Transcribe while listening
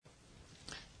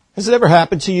Has it ever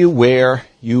happened to you where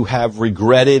you have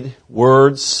regretted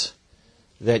words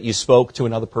that you spoke to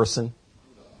another person?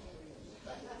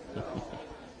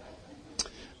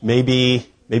 Maybe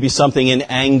something in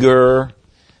anger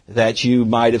that you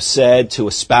might have said to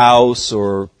a spouse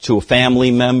or to a family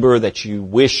member that you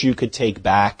wish you could take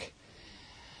back.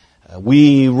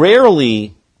 We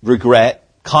rarely regret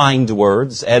kind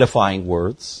words, edifying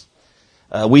words.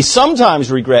 We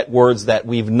sometimes regret words that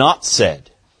we've not said.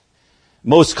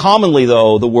 Most commonly,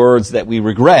 though, the words that we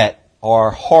regret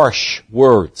are harsh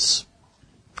words,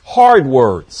 hard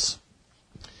words.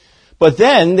 But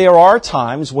then there are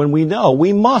times when we know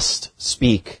we must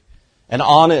speak an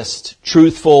honest,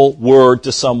 truthful word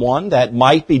to someone that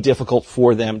might be difficult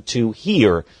for them to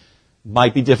hear,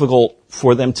 might be difficult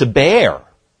for them to bear.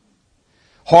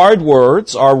 Hard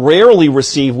words are rarely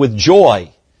received with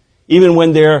joy, even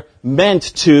when they're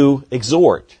meant to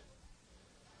exhort.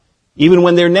 Even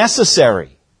when they're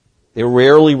necessary, they're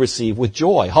rarely received with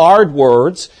joy. Hard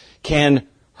words can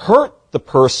hurt the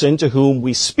person to whom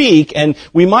we speak, and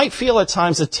we might feel at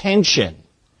times a tension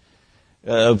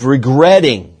of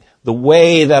regretting the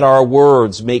way that our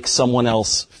words make someone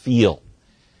else feel.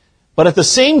 But at the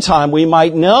same time, we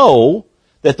might know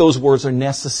that those words are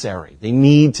necessary. They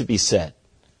need to be said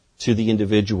to the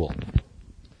individual.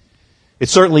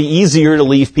 It's certainly easier to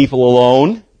leave people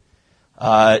alone.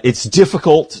 It's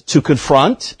difficult to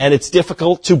confront, and it's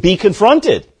difficult to be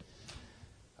confronted.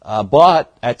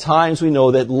 But at times we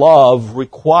know that love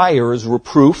requires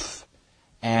reproof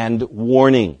and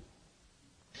warning.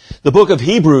 The book of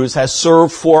Hebrews has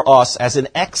served for us as an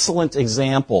excellent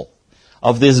example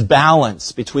of this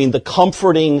balance between the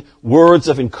comforting words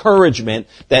of encouragement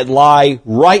that lie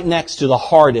right next to the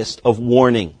hardest of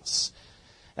warnings.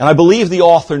 And I believe the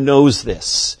author knows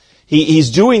this. He's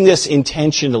doing this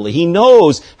intentionally. He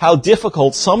knows how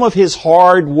difficult some of his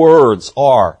hard words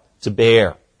are to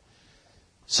bear.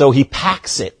 So he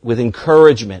packs it with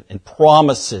encouragement and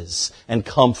promises and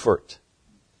comfort.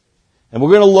 And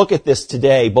we're going to look at this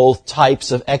today, both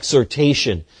types of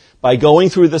exhortation, by going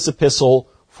through this epistle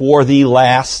for the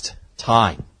last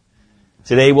time.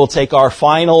 Today we'll take our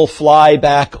final fly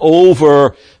back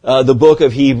over the book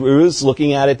of Hebrews,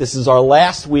 looking at it. This is our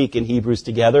last week in Hebrews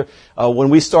together. When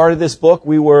we started this book,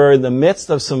 we were in the midst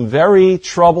of some very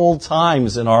troubled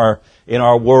times in our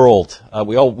world.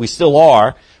 We still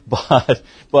are, but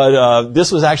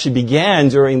this was actually began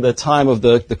during the time of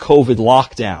the COVID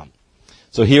lockdown.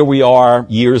 So here we are,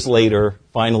 years later,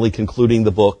 finally concluding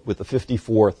the book with the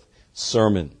 54th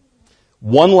sermon.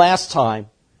 One last time,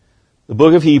 the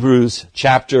book of Hebrews,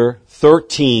 chapter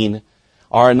 13,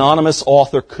 our anonymous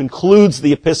author concludes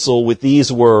the epistle with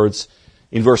these words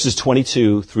in verses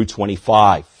 22 through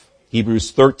 25.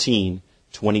 Hebrews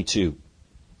 13:22.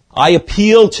 I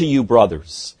appeal to you,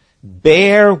 brothers,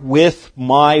 bear with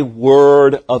my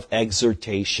word of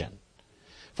exhortation.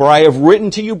 For I have written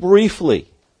to you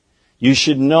briefly. You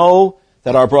should know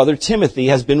that our brother Timothy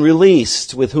has been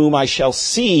released, with whom I shall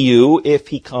see you if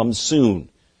he comes soon.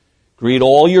 Greet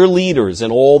all your leaders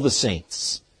and all the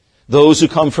saints. Those who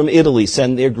come from Italy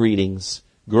send their greetings.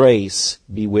 Grace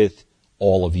be with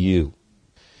all of you.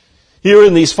 Here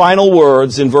in these final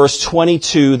words, in verse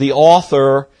 22, the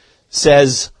author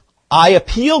says, I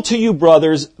appeal to you,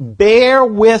 brothers, bear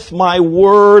with my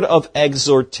word of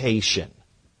exhortation.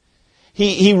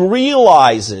 He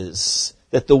realizes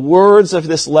that the words of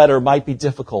this letter might be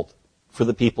difficult for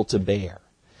the people to bear.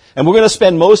 And we're going to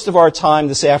spend most of our time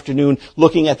this afternoon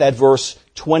looking at that verse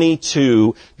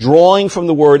 22, drawing from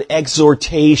the word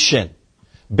exhortation.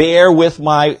 Bear with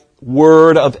my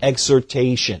word of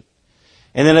exhortation.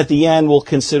 And then at the end, we'll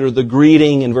consider the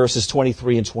greeting in verses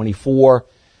 23 and 24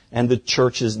 and the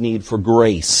church's need for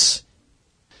grace.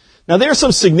 Now, there's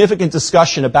some significant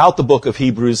discussion about the book of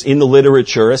Hebrews in the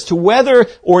literature as to whether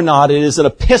or not it is an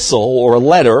epistle or a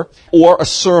letter or a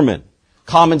sermon.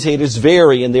 Commentators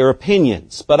vary in their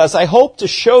opinions, but as I hope to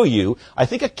show you, I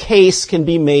think a case can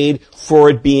be made for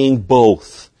it being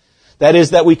both. That is,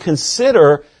 that we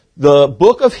consider the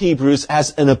book of Hebrews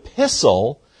as an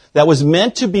epistle that was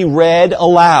meant to be read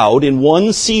aloud in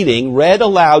one seating, read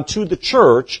aloud to the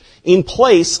church in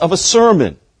place of a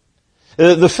sermon.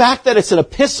 The fact that it's an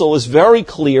epistle is very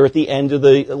clear at the end of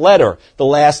the letter. The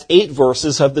last 8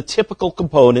 verses have the typical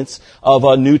components of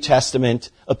a New Testament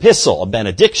epistle. A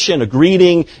benediction, a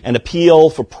greeting, an appeal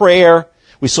for prayer.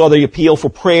 We saw the appeal for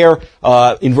prayer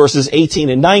in verses 18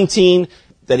 and 19,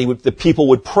 that the people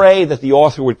would pray, that the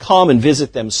author would come and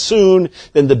visit them soon.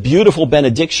 Then the beautiful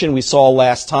benediction we saw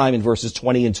last time in verses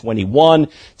 20 and 21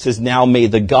 says, now may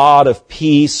the God of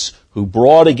peace, who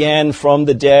brought again from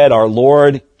the dead our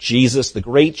Lord Jesus, the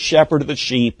great shepherd of the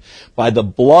sheep, by the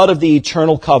blood of the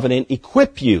eternal covenant,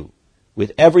 equip you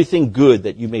with everything good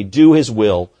that you may do his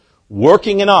will,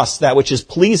 working in us that which is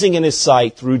pleasing in his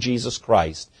sight through Jesus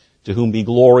Christ, to whom be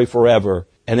glory forever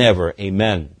and ever.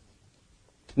 Amen.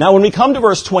 Now when we come to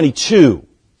verse 22,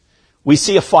 we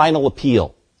see a final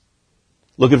appeal.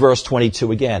 Look at verse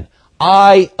 22 again.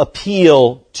 I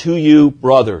appeal to you,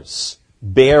 brothers.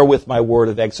 Bear with my word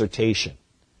of exhortation.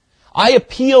 I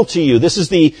appeal to you. This is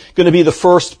going to be the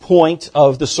first point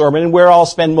of the sermon and where I'll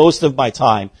spend most of my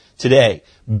time today.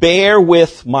 Bear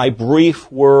with my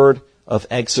brief word of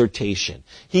exhortation.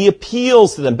 He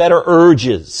appeals to them, better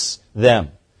urges them.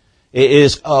 It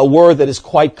is a word that is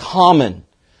quite common.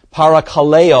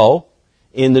 Parakaleo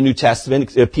in the New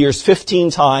Testament. It appears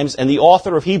 15 times, and the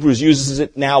author of Hebrews uses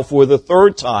it now for the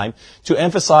third time to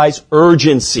emphasize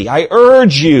urgency. I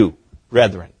urge you,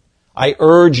 brethren. I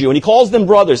urge you. And he calls them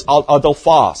brothers,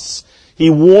 adelphos. He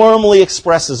warmly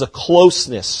expresses a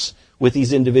closeness with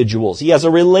these individuals. He has a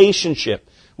relationship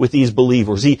with these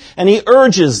believers. And he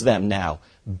urges them now,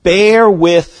 bear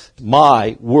with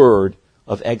my word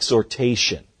of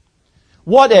exhortation.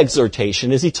 What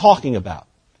exhortation is he talking about?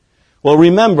 Well,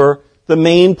 remember the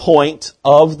main point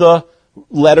of the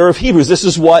letter of Hebrews. This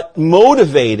is what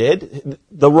motivated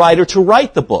the writer to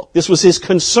write the book. This was his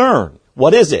concern.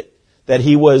 What is it? That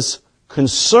he was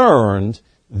concerned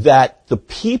that the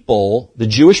people, the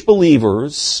Jewish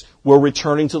believers, were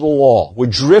returning to the law, were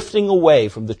drifting away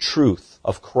from the truth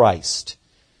of Christ.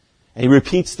 And he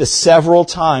repeats this several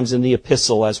times in the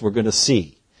epistle, as we're going to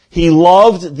see. He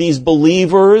loved these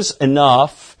believers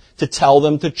enough to tell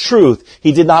them the truth.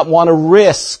 He did not want to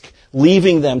risk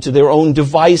leaving them to their own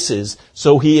devices,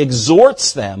 so he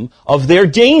exhorts them of their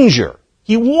danger.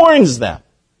 He warns them.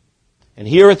 And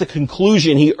here at the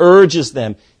conclusion, he urges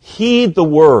them, heed the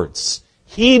words.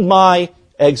 Heed my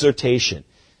exhortation.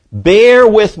 Bear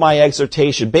with my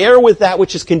exhortation. Bear with that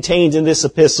which is contained in this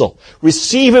epistle.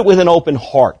 Receive it with an open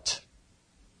heart.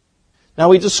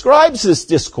 Now he describes this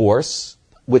discourse,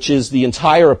 which is the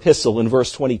entire epistle in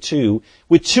verse 22,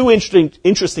 with two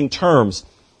interesting terms.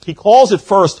 He calls it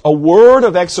first a word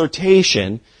of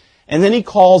exhortation, and then he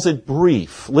calls it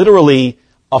brief, literally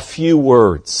a few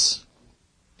words.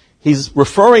 He's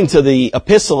referring to the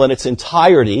epistle in its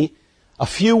entirety, a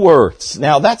few words.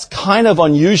 Now that's kind of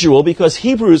unusual because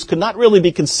Hebrews could not really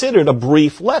be considered a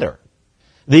brief letter.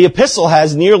 The epistle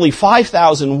has nearly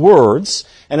 5,000 words,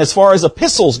 and as far as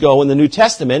epistles go in the New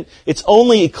Testament, it's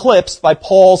only eclipsed by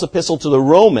Paul's epistle to the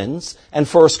Romans and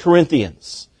 1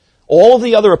 Corinthians. All of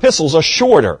the other epistles are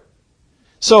shorter.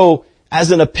 So,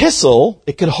 as an epistle,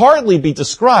 it could hardly be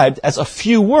described as a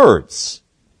few words.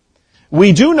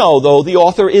 We do know, though, the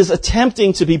author is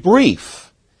attempting to be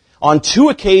brief. On two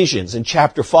occasions, in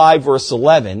chapter 5, verse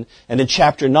 11, and in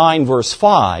chapter 9, verse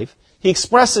 5, he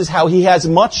expresses how he has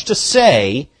much to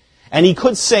say, and he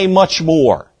could say much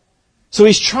more. So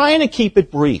he's trying to keep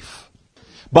it brief.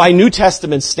 By New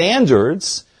Testament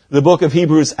standards, the book of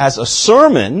Hebrews as a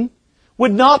sermon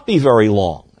would not be very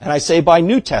long. And I say by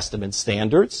New Testament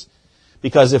standards,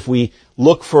 because if we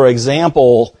look, for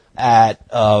example, at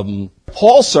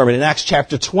Paul's sermon in Acts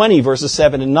chapter 20, verses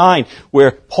 7 and 9,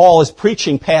 where Paul is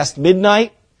preaching past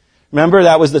midnight. Remember,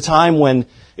 that was the time when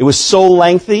it was so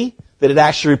lengthy that it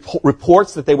actually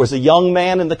reports that there was a young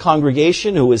man in the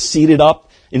congregation who was seated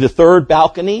up in the third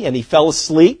balcony, and he fell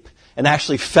asleep and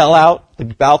actually fell out the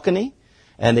balcony,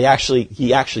 and he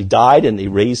actually died, and they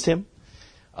raised him.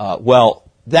 Well,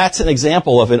 that's an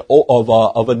example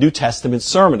of a New Testament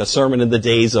sermon, a sermon in the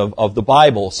days of the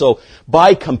Bible. So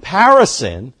by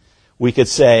comparison, we could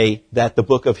say that the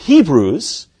book of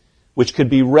Hebrews, which could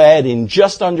be read in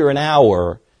just under an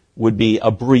hour, would be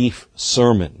a brief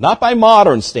sermon. Not by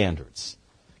modern standards.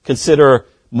 Consider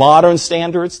modern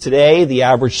standards. Today, the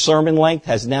average sermon length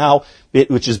has now,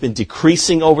 which has been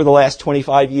decreasing over the last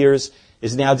 25 years,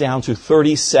 is now down to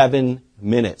 37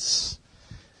 minutes.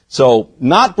 So,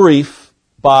 not brief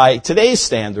by today's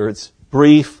standards,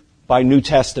 brief by New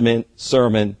Testament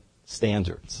sermon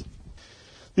standards.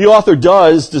 The author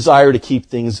does desire to keep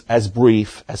things as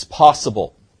brief as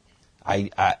possible. I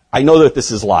know that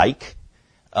this is like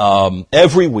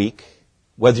every week,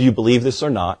 whether you believe this or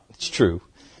not, it's true.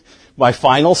 My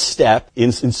final step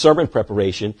in sermon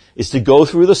preparation is to go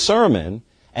through the sermon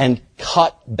and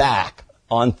cut back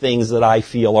on things that I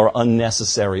feel are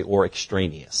unnecessary or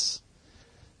extraneous.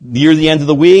 Near the end of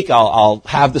the week, I'll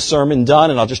have the sermon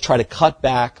done, and I'll just try to cut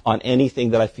back on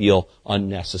anything that I feel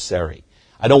unnecessary.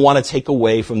 I don't want to take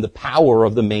away from the power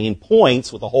of the main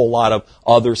points with a whole lot of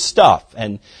other stuff.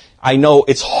 And I know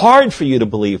it's hard for you to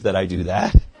believe that I do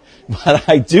that, But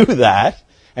I do that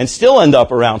and still end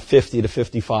up around 50 to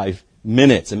 55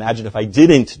 minutes. Imagine if I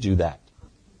didn't do that.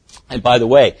 And by the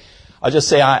way, I'll just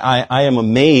say I am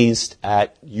amazed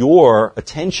at your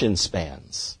attention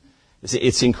spans.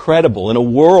 It's incredible. In a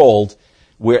world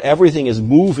where everything is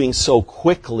moving so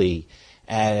quickly,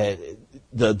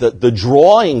 the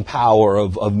drawing power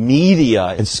of media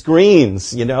and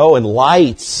screens, and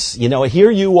lights,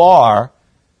 here you are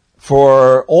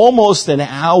for almost an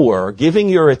hour giving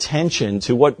your attention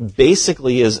to what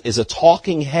basically is a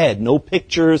talking head. No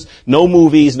pictures, no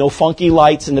movies, no funky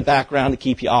lights in the background to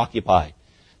keep you occupied.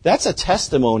 That's a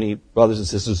testimony, brothers and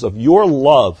sisters, of your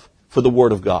love for the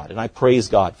Word of God, and I praise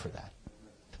God for that.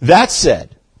 That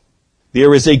said,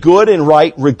 there is a good and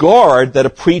right regard that a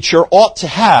preacher ought to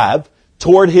have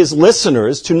toward his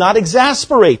listeners to not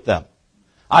exasperate them.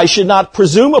 I should not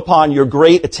presume upon your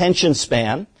great attention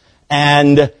span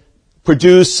and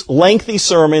produce lengthy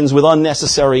sermons with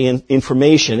unnecessary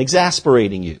information,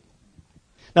 exasperating you.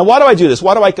 Now, why do I do this?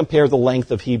 Why do I compare the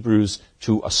length of Hebrews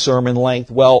to a sermon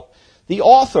length? Well, the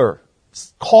author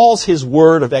calls his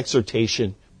word of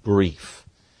exhortation brief.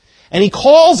 And he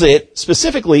calls it,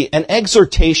 specifically, an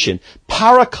exhortation,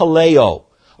 parakaleo,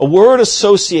 a word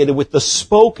associated with the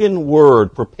spoken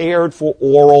word prepared for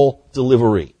oral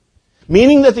delivery.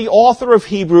 Meaning that the author of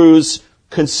Hebrews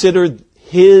considered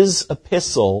his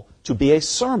epistle to be a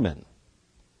sermon.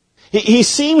 He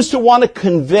seems to want to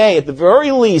convey, at the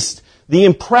very least, the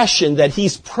impression that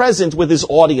he's present with his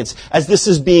audience as this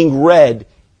is being read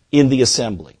in the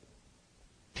assembly.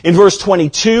 In verse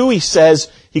 22,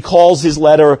 he calls his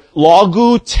letter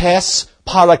logou tes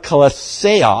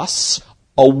parakleseos,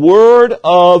 a word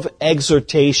of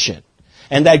exhortation.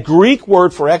 And that Greek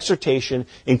word for exhortation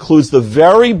includes the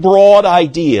very broad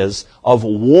ideas of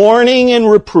warning and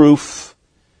reproof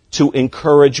to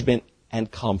encouragement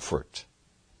and comfort.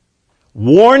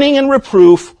 Warning and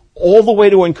reproof all the way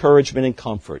to encouragement and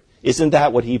comfort. Isn't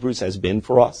that what Hebrews has been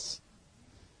for us?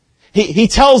 He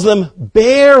tells them,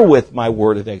 bear with my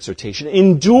word of exhortation,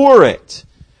 endure it,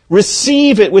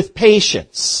 receive it with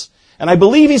patience. And I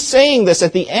believe he's saying this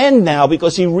at the end now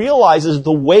because he realizes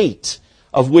the weight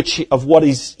of what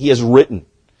he has written.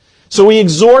 So he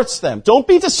exhorts them, don't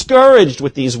be discouraged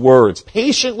with these words.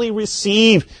 Patiently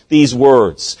receive these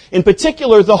words. In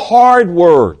particular, the hard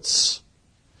words.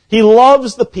 He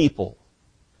loves the people.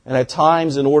 And at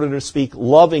times, in order to speak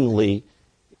lovingly,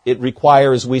 it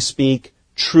requires we speak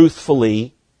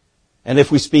truthfully. And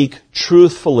if we speak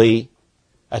truthfully,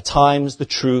 at times the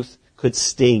truth could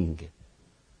sting.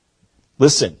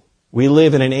 Listen, we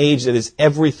live in an age that is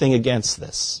everything against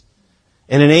this.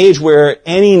 In an age where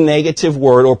any negative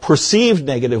word or perceived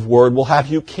negative word will have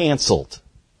you canceled.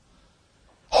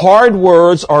 Hard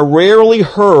words are rarely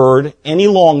heard any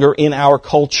longer in our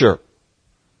culture.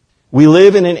 We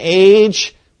live in an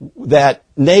age that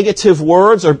negative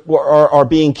words are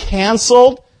being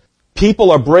canceled.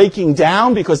 People are breaking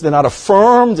down because they're not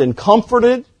affirmed and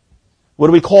comforted. What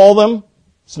do we call them?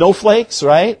 Snowflakes,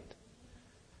 right?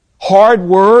 Hard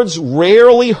words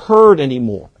rarely heard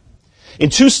anymore. In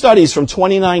two studies from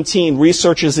 2019,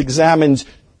 researchers examined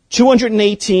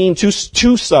 218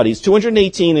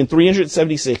 and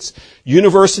 376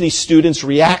 university students'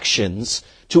 reactions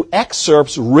to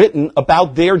excerpts written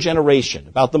about their generation,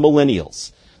 about the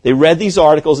millennials. They read these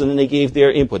articles and then they gave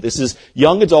their input. This is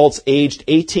young adults aged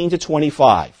 18 to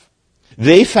 25.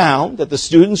 They found that the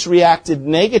students reacted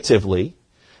negatively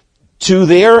to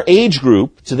their age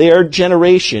group, to their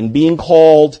generation, being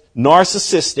called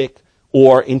narcissistic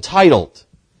or entitled.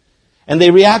 And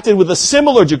they reacted with a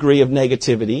similar degree of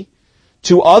negativity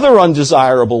to other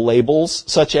undesirable labels,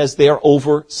 such as they're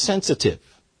oversensitive.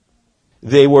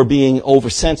 They were being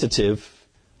oversensitive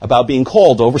about being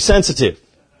called oversensitive.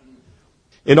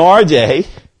 In our day,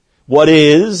 what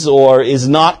is or is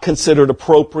not considered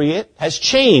appropriate has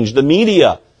changed. The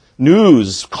media,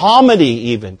 news, comedy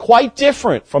even, quite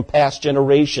different from past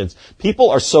generations. People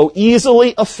are so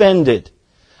easily offended.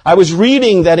 I was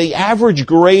reading that the average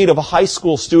grade of a high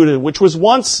school student, which was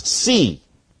once C,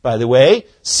 by the way,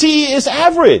 C is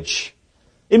average.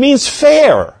 It means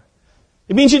fair.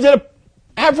 It means you did an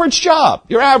average job.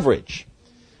 You're average.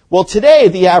 Well, today,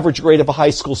 the average grade of a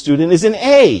high school student is an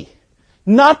A.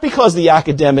 Not because the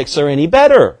academics are any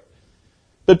better,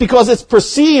 but because it's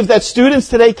perceived that students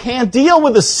today can't deal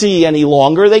with a C any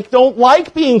longer. They don't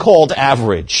like being called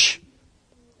average.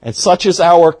 And such is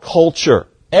our culture.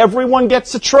 Everyone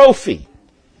gets a trophy.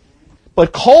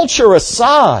 But culture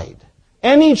aside,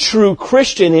 Any true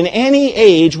Christian in any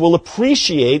age will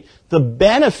appreciate the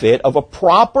benefit of a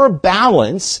proper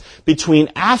balance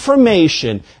between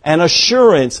affirmation and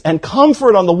assurance and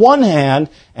comfort on the one hand,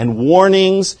 and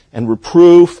warnings and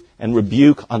reproof and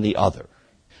rebuke on the other.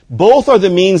 Both are the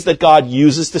means that God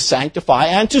uses to sanctify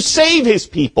and to save His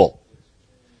people.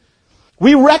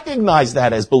 We recognize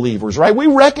that as believers, right? We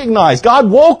recognize God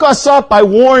woke us up by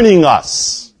warning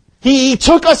us. He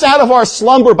took us out of our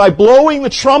slumber by blowing the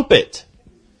trumpet.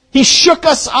 He shook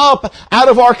us up out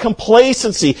of our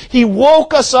complacency. He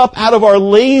woke us up out of our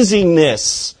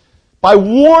laziness by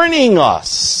warning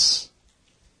us.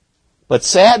 But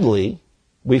sadly,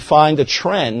 we find a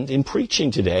trend in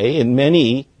preaching today in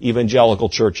many evangelical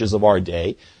churches of our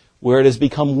day where it has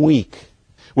become weak,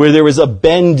 where there is a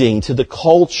bending to the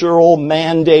cultural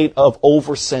mandate of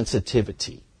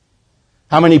oversensitivity.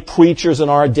 How many preachers in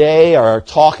our day are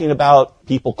talking about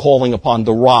people calling upon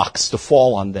the rocks to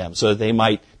fall on them so that they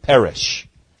might perish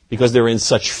because they're in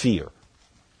such fear?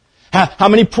 How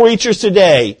many preachers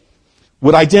today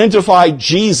would identify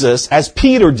Jesus, as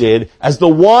Peter did, as the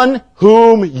one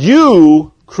whom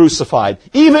you crucified,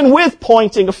 even with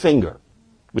pointing a finger,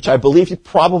 which I believe he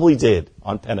probably did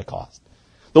on Pentecost?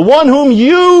 The one whom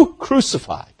you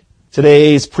crucified.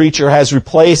 Today's preacher has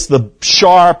replaced the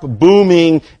sharp,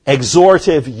 booming,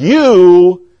 exhortive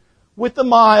you with the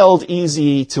mild,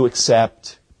 easy to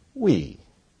accept we.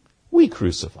 We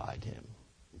crucified him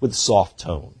with soft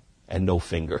tone and no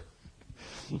finger.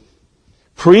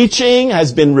 Preaching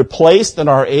has been replaced in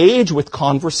our age with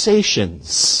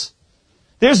conversations.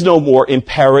 There's no more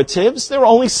imperatives. There are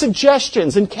only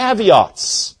suggestions and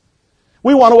caveats.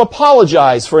 We want to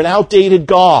apologize for an outdated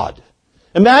God.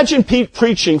 Imagine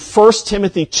preaching 1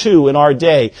 Timothy 2 in our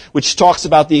day, which talks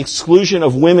about the exclusion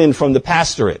of women from the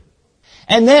pastorate.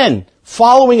 And then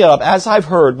following it up, as I've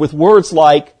heard, with words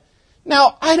like,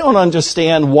 now, I don't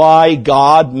understand why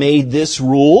God made this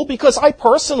rule, because I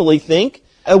personally think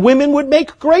women would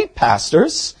make great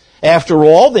pastors. After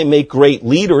all, they make great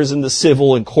leaders in the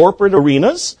civil and corporate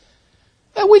arenas.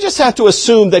 And we just have to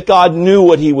assume that God knew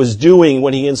what he was doing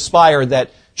when he inspired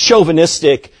that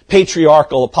chauvinistic,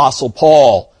 patriarchal apostle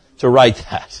Paul to write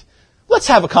that. Let's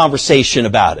have a conversation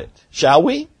about it, shall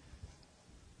we?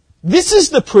 This is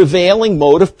the prevailing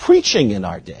mode of preaching in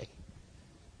our day.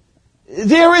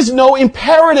 There is no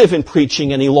imperative in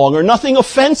preaching any longer, nothing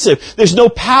offensive. There's no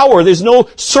power, there's no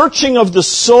searching of the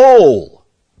soul.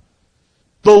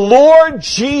 The Lord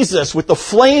Jesus, with the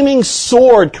flaming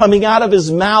sword coming out of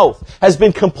his mouth, has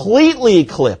been completely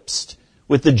eclipsed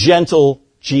with the gentle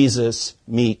Jesus,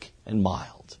 meek and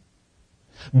mild.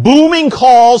 Booming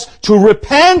calls to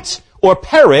repent or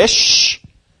perish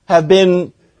have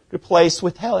been replaced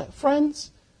with hell.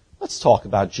 Friends, let's talk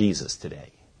about Jesus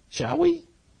today, shall we?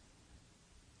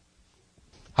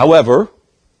 However,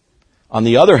 on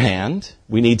the other hand,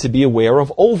 we need to be aware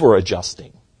of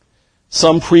over-adjusting.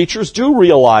 Some preachers do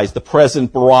realize the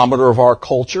present barometer of our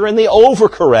culture, and they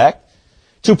overcorrect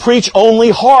to preach only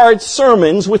hard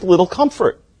sermons with little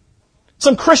comfort.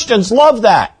 Some Christians love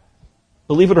that,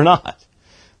 believe it or not.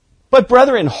 But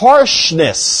brethren,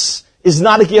 harshness is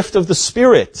not a gift of the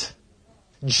Spirit.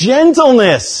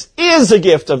 Gentleness is a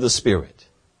gift of the Spirit.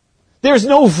 There's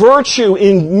no virtue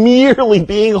in merely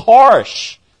being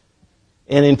harsh.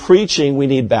 And in preaching, we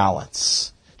need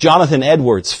balance. Jonathan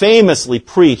Edwards famously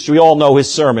preached, we all know his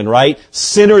sermon, right?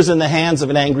 Sinners in the hands of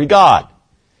an angry God.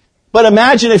 But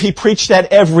imagine if he preached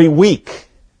that every week.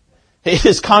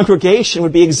 His congregation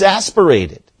would be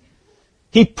exasperated.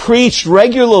 He preached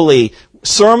regularly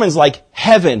sermons like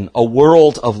Heaven, a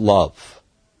World of Love.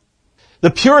 The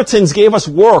Puritans gave us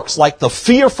works like The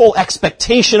Fearful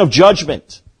Expectation of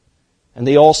Judgment. And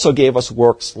they also gave us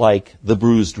works like The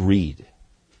Bruised Reed.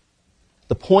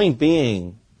 The point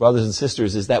being, brothers and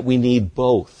sisters, is that we need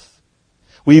both.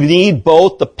 We need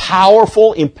both the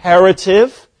powerful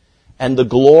imperative and the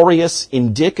glorious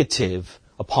indicative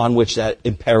upon which that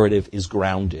imperative is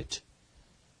grounded.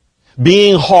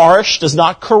 Being harsh does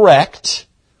not correct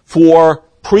for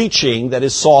preaching that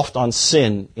is soft on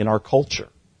sin in our culture.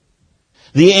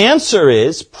 The answer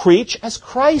is preach as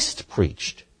Christ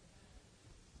preached.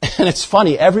 And it's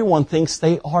funny, everyone thinks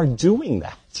they are doing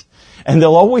that. And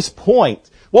they'll always point,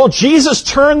 well, Jesus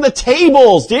turned the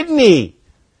tables, didn't he?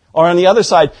 Or on the other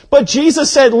side, but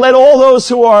Jesus said, let all those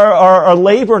who are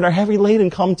labor and are heavy laden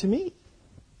come to me.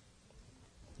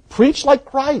 Preach like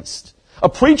Christ. A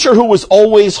preacher who was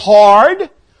always hard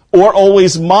or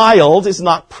always mild is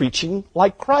not preaching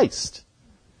like Christ.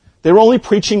 They're only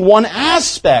preaching one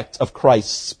aspect of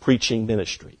Christ's preaching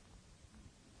ministry.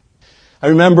 I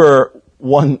remember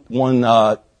one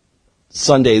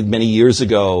Sunday many years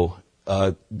ago,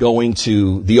 going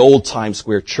to the old Times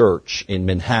Square Church in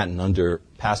Manhattan under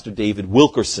Pastor David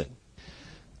Wilkerson.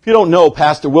 If you don't know,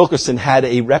 Pastor Wilkerson had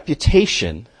a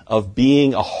reputation of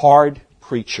being a hard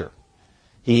preacher.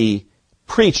 He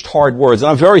preached hard words, and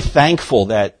I'm very thankful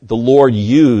that the Lord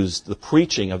used the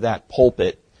preaching of that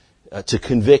pulpit to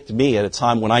convict me at a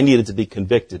time when I needed to be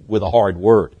convicted with a hard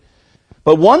word.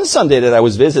 But one Sunday that I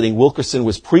was visiting, Wilkerson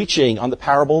was preaching on the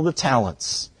parable of the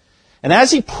talents. And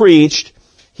as he preached,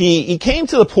 he came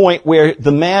to the point where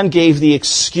the man gave the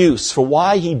excuse for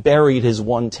why he buried his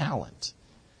one talent.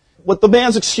 What the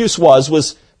man's excuse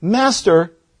was,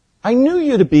 Master, I knew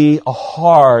you to be a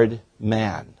hard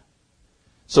man.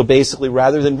 So basically,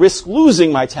 rather than risk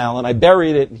losing my talent, I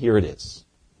buried it, and here it is.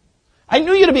 I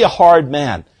knew you to be a hard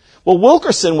man. Well,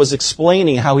 Wilkerson was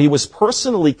explaining how he was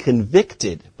personally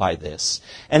convicted by this,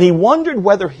 and he wondered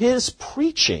whether his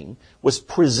preaching was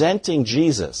presenting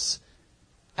Jesus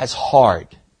as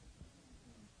hard.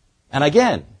 And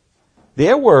again,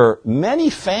 there were many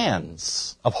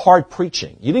fans of hard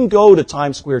preaching. You didn't go to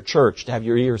Times Square Church to have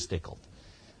your ears tickled.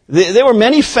 There were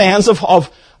many fans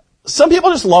of some people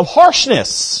just love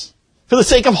harshness for the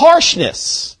sake of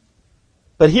harshness.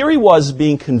 But here he was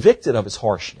being convicted of his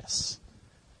harshness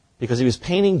because he was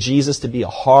painting Jesus to be a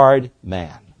hard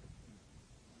man.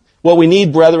 What we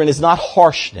need, brethren, is not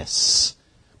harshness,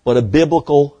 but a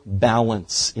biblical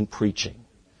balance in preaching.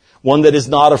 One that is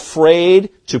not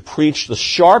afraid to preach the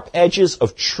sharp edges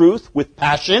of truth with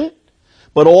passion,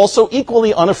 but also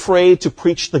equally unafraid to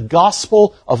preach the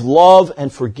gospel of love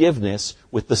and forgiveness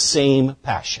with the same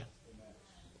passion.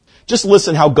 Just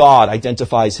listen how God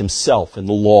identifies himself in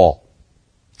the law.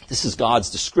 This is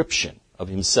God's description of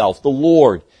himself. The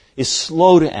Lord is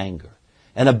slow to anger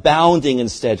and abounding in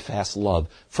steadfast love,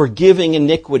 forgiving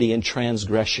iniquity and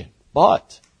transgression.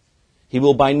 But he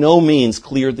will by no means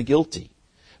clear the guilty,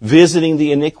 visiting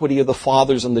the iniquity of the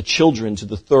fathers and the children to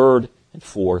the third and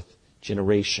fourth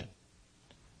generation.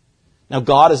 Now,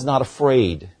 God is not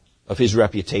afraid of his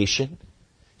reputation.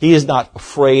 He is not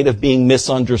afraid of being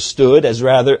misunderstood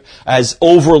as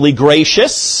overly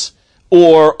gracious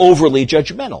or overly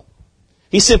judgmental.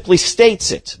 He simply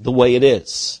states it the way it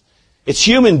is. It's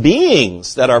human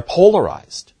beings that are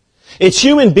polarized. It's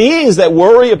human beings that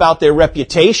worry about their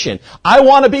reputation. I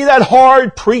want to be that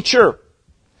hard preacher.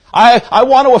 I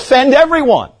want to offend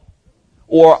everyone.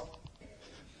 Or,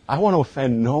 I want to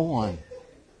offend no one.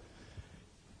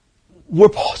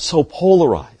 We're so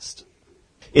polarized.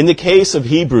 In the case of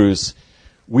Hebrews,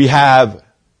 we have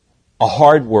a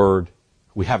hard word,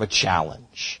 we have a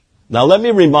challenge. Now let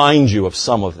me remind you of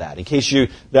some of that.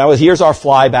 Here's our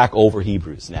flyback over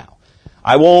Hebrews now.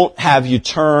 I won't have you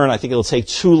turn, I think it'll take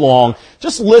too long.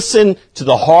 Just listen to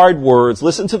the hard words,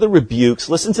 listen to the rebukes,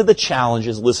 listen to the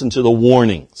challenges, listen to the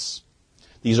warnings.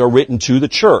 These are written to the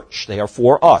church. They are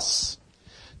for us.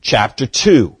 Chapter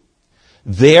 2.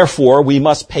 Therefore, we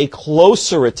must pay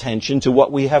closer attention to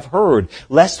what we have heard,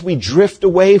 lest we drift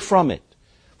away from it.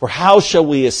 For how shall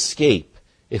we escape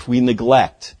if we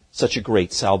neglect such a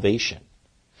great salvation?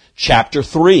 Chapter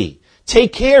 3.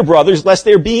 Take care, brothers, lest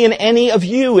there be in any of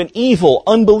you an evil,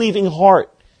 unbelieving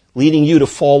heart, leading you to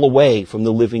fall away from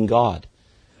the living God.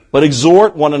 But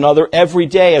exhort one another every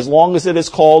day, as long as it is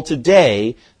called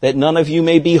today, that none of you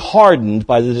may be hardened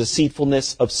by the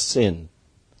deceitfulness of sin.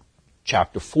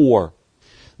 Chapter 4.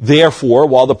 Therefore,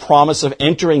 while the promise of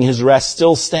entering his rest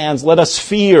still stands, let us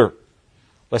fear,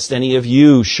 lest any of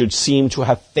you should seem to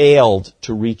have failed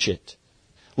to reach it.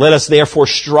 Let us therefore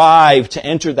strive to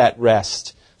enter that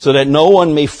rest, so that no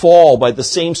one may fall by the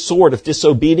same sort of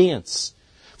disobedience.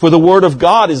 For the word of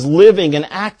God is living and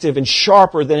active and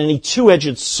sharper than any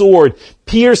two-edged sword,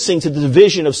 piercing to the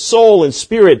division of soul and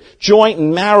spirit, joint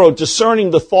and marrow,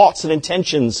 discerning the thoughts and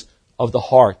intentions of the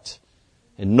heart.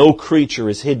 And no creature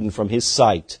is hidden from his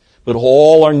sight, but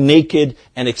all are naked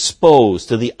and exposed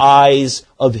to the eyes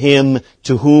of him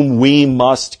to whom we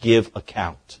must give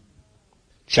account.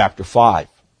 Chapter 5.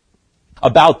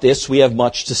 About this we have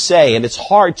much to say, and it's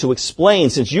hard to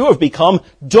explain, since you have become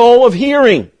dull of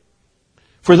hearing.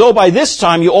 For though by this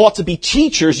time you ought to be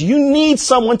teachers, you need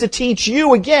someone to teach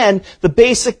you again the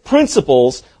basic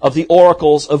principles of the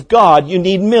oracles of God. You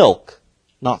need milk,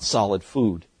 not solid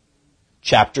food.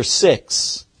 Chapter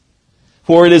 6.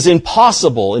 For it is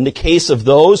impossible in the case of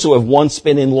those who have once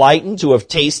been enlightened, who have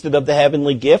tasted of the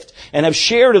heavenly gift, and have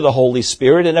shared of the Holy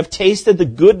Spirit, and have tasted the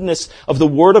goodness of the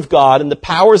Word of God and the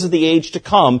powers of the age to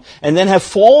come, and then have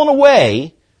fallen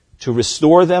away, to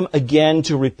restore them again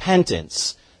to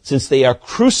repentance, since they are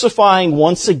crucifying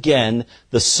once again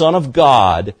the Son of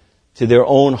God to their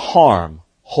own harm,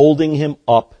 holding him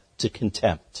up to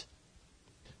contempt.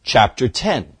 Chapter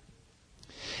 10.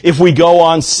 If we go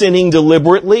on sinning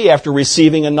deliberately after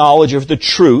receiving a knowledge of the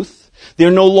truth,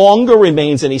 there no longer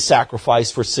remains any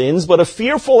sacrifice for sins, but a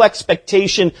fearful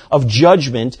expectation of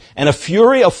judgment and a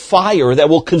fury of fire that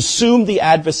will consume the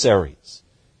adversaries.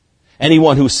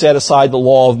 Anyone who set aside the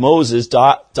law of Moses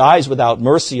dies without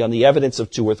mercy on the evidence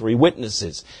of 2 or 3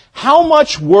 witnesses. How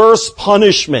much worse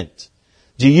punishment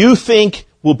do you think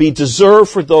will be deserved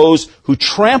for those who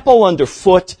trample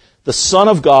underfoot the Son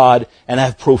of God and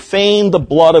have profaned the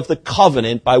blood of the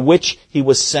covenant by which he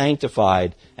was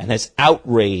sanctified and has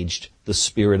outraged the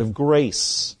Spirit of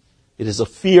grace? It is a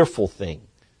fearful thing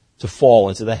to fall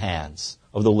into the hands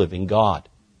of the living God.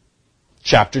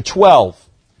 Chapter 12.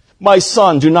 My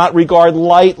son, do not regard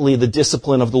lightly the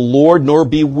discipline of the Lord, nor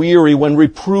be weary when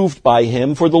reproved by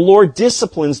him, for the Lord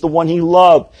disciplines the one he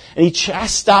loved, and he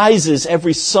chastises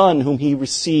every son whom he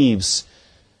receives.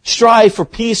 Strive for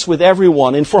peace with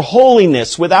everyone, and for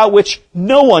holiness, without which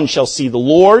no one shall see the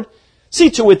Lord.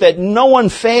 See to it that no one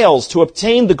fails to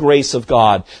obtain the grace of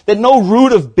God, that no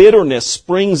root of bitterness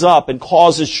springs up and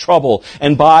causes trouble,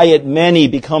 and by it many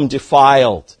become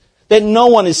defiled. That no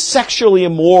one is sexually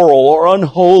immoral or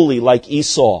unholy like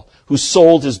Esau, who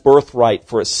sold his birthright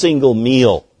for a single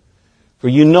meal. For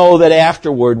you know that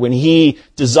afterward, when he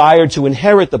desired to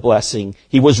inherit the blessing,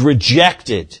 he was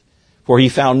rejected, for he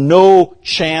found no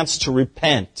chance to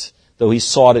repent, though he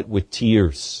sought it with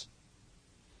tears.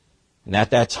 And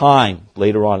at that time,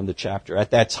 later on in the chapter,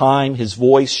 at that time his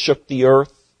voice shook the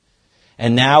earth,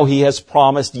 and now he has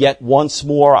promised, yet once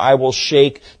more I will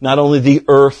shake not only the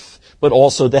earth, but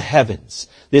also the heavens.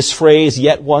 This phrase,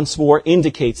 yet once more,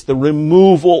 indicates the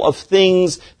removal of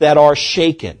things that are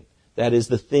shaken. That is,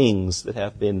 the things that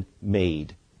have been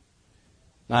made.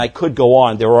 Now, I could go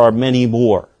on. There are many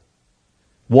more.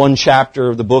 One chapter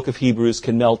of the book of Hebrews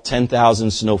can melt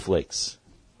 10,000 snowflakes.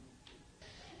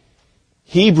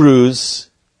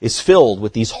 Hebrews is filled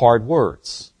with these hard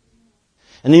words.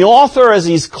 And the author, as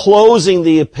he's closing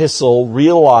the epistle,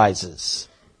 realizes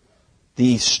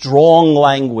the strong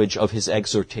language of his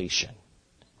exhortation.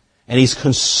 And he's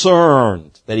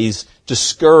concerned that he's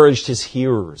discouraged his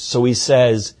hearers. So he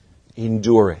says,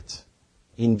 endure it.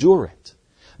 Endure it.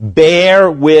 Bear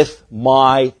with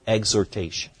my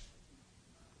exhortation.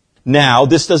 Now,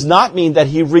 this does not mean that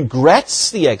he regrets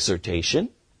the exhortation.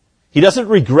 He doesn't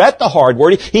regret the hard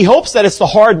word. He hopes that it's the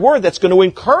hard word that's going to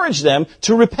encourage them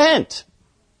to repent.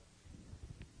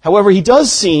 However, he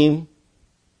does seem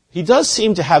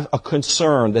to have a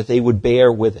concern that they would bear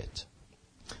with it.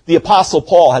 The Apostle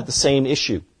Paul had the same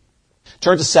issue.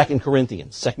 Turn to 2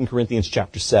 Corinthians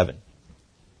chapter 7.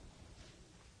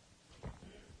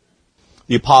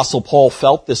 The Apostle Paul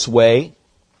felt this way,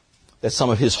 that some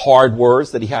of his hard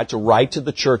words that he had to write to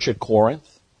the church at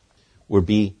Corinth would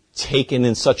be taken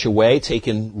in such a way,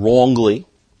 taken wrongly.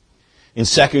 In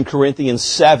 2 Corinthians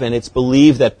 7, it's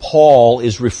believed that Paul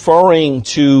is referring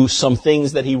to some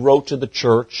things that he wrote to the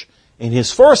church in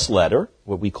his first letter,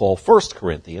 what we call 1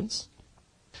 Corinthians,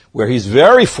 where he's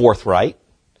very forthright,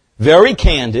 very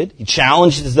candid. He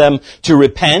challenges them to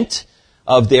repent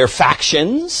of their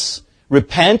factions,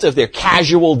 repent of their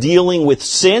casual dealing with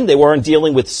sin. They weren't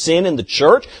dealing with sin in the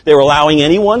church. They were allowing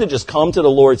anyone to just come to the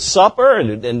Lord's Supper,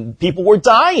 and people were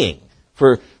dying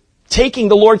for taking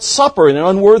the Lord's Supper in an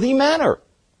unworthy manner.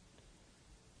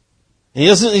 And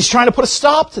he's trying to put a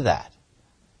stop to that.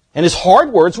 And his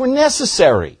hard words were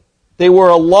necessary. They were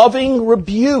a loving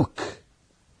rebuke.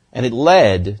 And it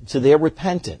led to their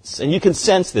repentance. And you can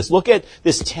sense this. Look at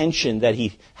this tension that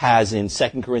he has in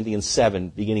 2 Corinthians 7,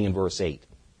 beginning in verse 8.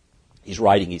 He's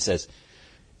writing, he says,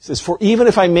 for even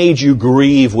if I made you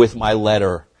grieve with my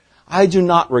letter, I do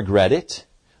not regret it.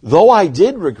 Though I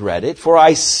did regret it, for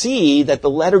I see that the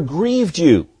letter grieved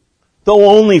you, though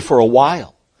only for a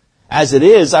while. As it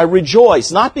is, I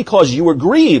rejoice, not because you were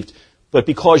grieved, but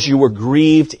because you were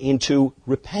grieved into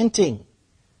repenting.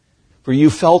 For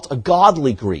you felt a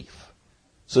godly grief,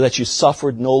 so that you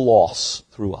suffered no loss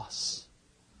through us.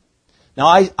 Now,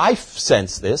 I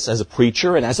sense this as a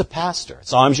preacher and as a pastor. At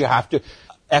times you have to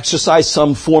exercise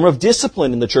some form of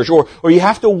discipline in the church, or you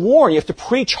have to warn, you have to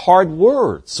preach hard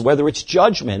words, whether it's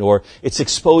judgment, or it's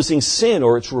exposing sin,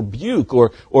 or it's rebuke,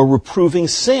 or reproving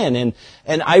sin.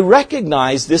 And I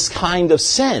recognize this kind of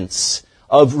sense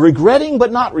of regretting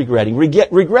but not regretting.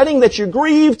 Regretting that you're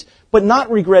grieved, but not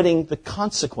regretting the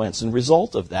consequence and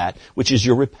result of that, which is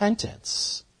your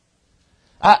repentance.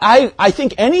 I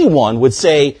think anyone would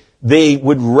say they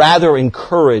would rather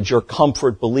encourage or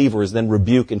comfort believers than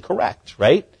rebuke and correct,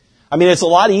 right? I mean, it's a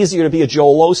lot easier to be a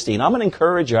Joel Osteen. I'm an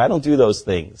encourager. I don't do those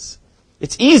things.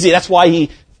 It's easy. That's why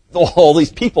all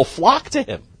these people flock to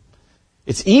him.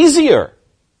 It's easier.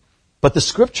 But the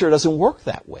Scripture doesn't work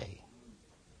that way.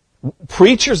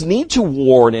 Preachers need to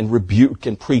warn and rebuke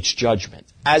and preach judgment,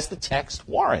 as the text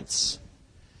warrants.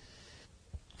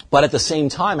 But at the same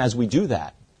time, as we do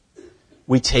that,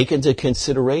 we take into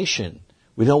consideration,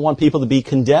 we don't want people to be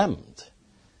condemned.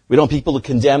 We don't want people to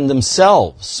condemn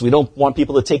themselves. We don't want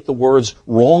people to take the words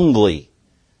wrongly.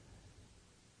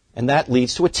 And that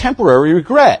leads to a temporary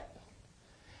regret.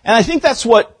 And I think that's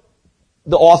what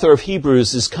the author of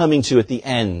Hebrews is coming to at the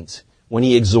end when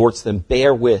he exhorts them,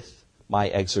 bear with my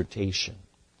exhortation.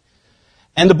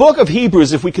 And the book of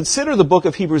Hebrews, if we consider the book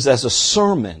of Hebrews as a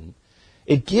sermon,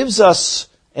 it gives us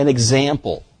an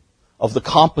example of the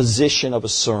composition of a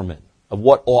sermon, of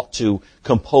what ought to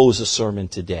compose a sermon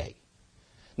today.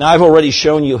 Now, I've already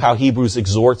shown you how Hebrews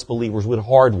exhorts believers with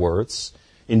hard words,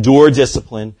 endure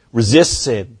discipline, resist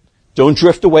sin, don't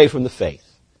drift away from the faith.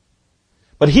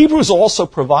 But Hebrews also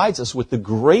provides us with the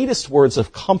greatest words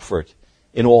of comfort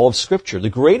in all of Scripture, the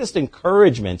greatest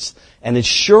encouragements and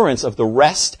assurance of the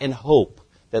rest and hope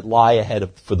that lie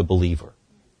ahead for the believer.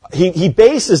 He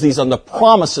bases these on the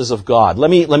promises of God. Let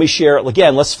me share it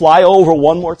again. Let's fly over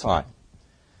one more time.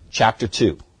 Chapter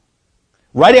 2.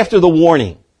 Right after the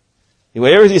warning.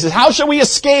 He says, how shall we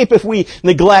escape if we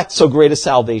neglect so great a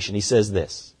salvation? He says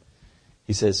this.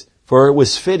 He says, for it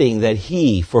was fitting that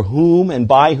he, for whom and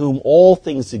by whom all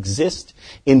things exist,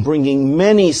 in bringing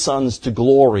many sons to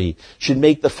glory, should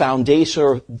make the founder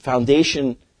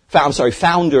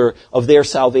of their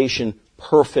salvation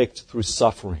perfect through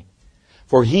suffering.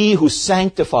 For he who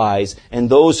sanctifies and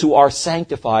those who are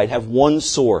sanctified have one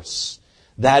source.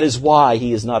 That is why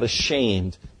he is not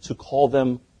ashamed to call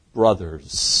them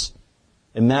brothers.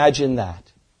 Imagine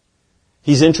that.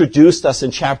 He's introduced us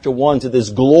in chapter 1 to this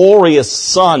glorious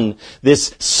Son,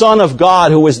 this Son of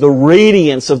God who is the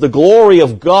radiance of the glory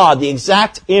of God, the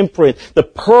exact imprint, the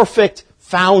perfect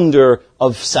founder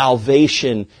of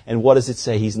salvation. And what does it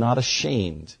say? He's not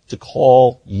ashamed to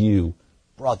call you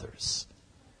brothers.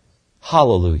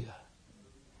 Hallelujah.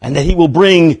 And that he will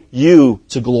bring you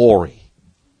to glory.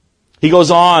 He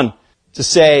goes on to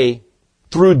say,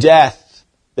 through death,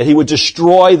 that he would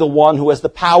destroy the one who has the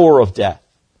power of death.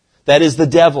 That is the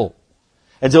devil.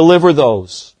 And deliver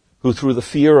those who through the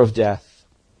fear of death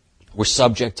were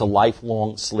subject to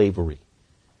lifelong slavery.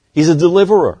 He's a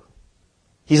deliverer.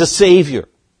 He's a savior.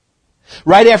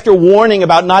 Right after warning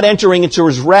about not entering into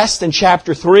his rest in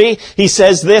chapter 3, he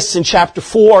says this in chapter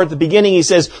 4. At the beginning he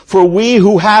says, for we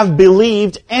who have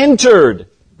believed entered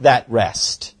that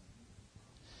rest.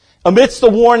 Amidst the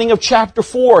warning of chapter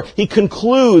 4, he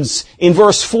concludes in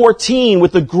verse 14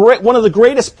 with one of the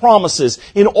greatest promises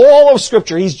in all of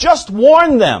Scripture. He's just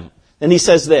warned them. And he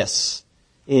says this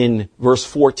in verse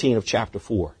 14 of chapter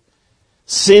 4.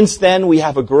 Since then we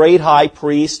have a great high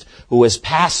priest who has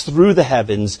passed through the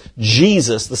heavens,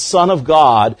 Jesus, the Son of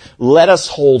God. Let us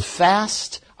hold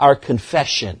fast our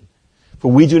confession.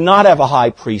 For we do not have a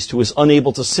high priest who is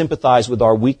unable to sympathize with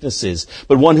our weaknesses,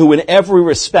 but one who in every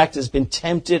respect has been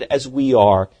tempted as we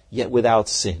are, yet without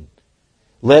sin.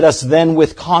 Let us then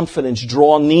with confidence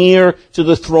draw near to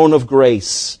the throne of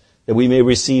grace, that we may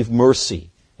receive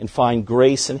mercy and find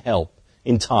grace and help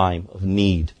in time of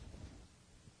need.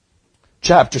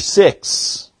 Chapter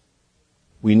 6.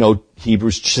 We know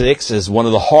Hebrews 6 is one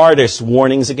of the hardest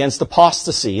warnings against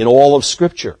apostasy in all of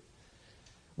Scripture.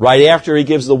 Right after he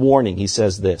gives the warning, he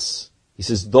says this. He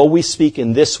says, though we speak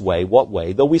in this way, what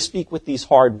way? Though we speak with these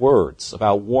hard words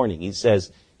about warning, he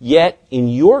says, yet in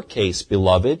your case,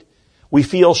 beloved, we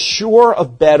feel sure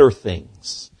of better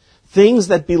things, things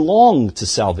that belong to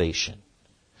salvation.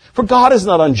 For God is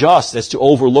not unjust as to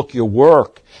overlook your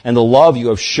work and the love you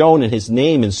have shown in his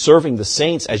name in serving the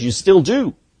saints as you still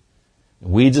do.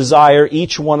 We desire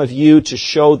each one of you to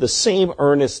show the same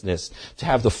earnestness, to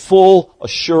have the full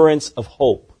assurance of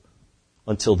hope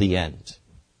until the end.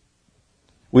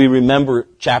 We remember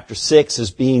chapter 6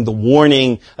 as being the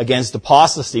warning against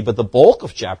apostasy, but the bulk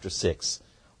of chapter 6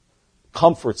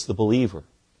 comforts the believer.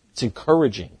 It's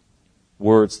encouraging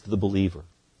words to the believer.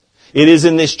 It is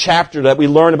in this chapter that we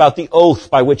learn about the oath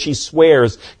by which he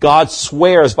swears. God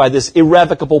swears by this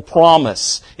irrevocable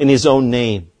promise in his own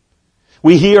name.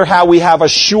 We hear how we have a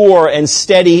sure and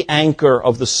steady anchor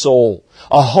of the soul,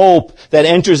 a hope that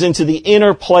enters into the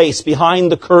inner place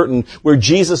behind the curtain where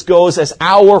Jesus goes as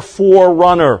our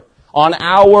forerunner on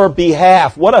our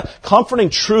behalf. What a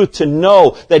comforting truth to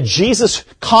know that Jesus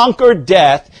conquered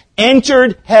death,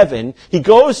 entered heaven. He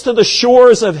goes to the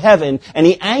shores of heaven and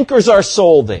he anchors our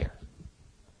soul there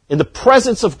in the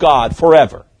presence of God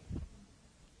forever.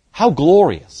 How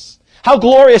glorious. How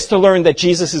glorious to learn that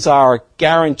Jesus is our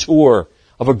guarantor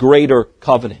of a greater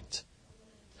covenant.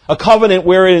 A covenant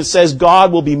wherein it says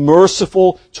God will be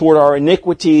merciful toward our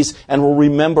iniquities and will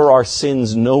remember our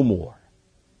sins no more.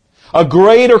 A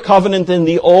greater covenant than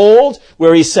the old,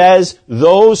 where he says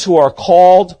those who are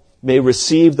called may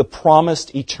receive the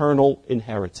promised eternal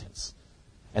inheritance,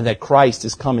 and that Christ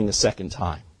is coming a second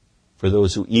time for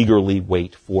those who eagerly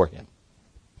wait for him.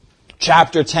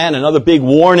 Chapter 10, another big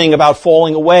warning about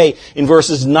falling away in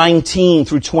verses 19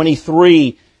 through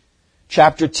 23.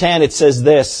 Chapter 10, it says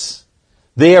this,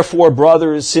 "Therefore,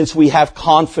 brothers, since we have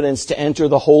confidence to enter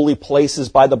the holy places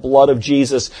by the blood of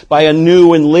Jesus, by a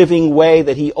new and living way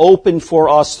that he opened for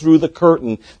us through the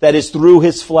curtain, that is through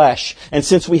his flesh, and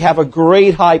since we have a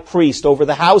great high priest over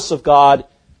the house of God,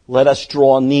 let us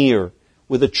draw near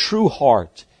with a true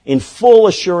heart, in full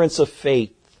assurance of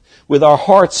faith, with our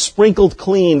hearts sprinkled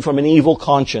clean from an evil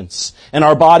conscience, and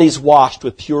our bodies washed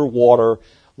with pure water.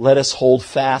 Let us hold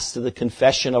fast to the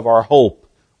confession of our hope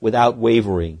without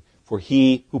wavering, for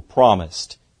he who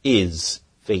promised is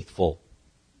faithful."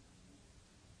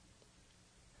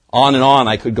 On and on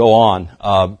I could go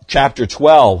on. Chapter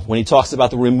 12, when he talks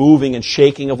about the removing and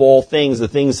shaking of all things, the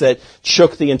things that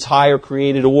shook the entire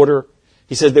created order,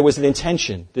 he says there was an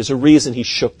intention. There's a reason he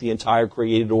shook the entire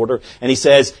created order. And he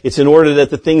says it's in order that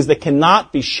the things that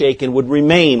cannot be shaken would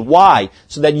remain. Why?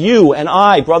 So that you and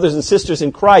I, brothers and sisters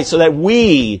in Christ, so that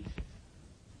we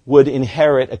would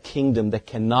inherit a kingdom that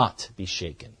cannot be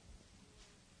shaken.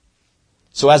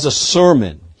 So as a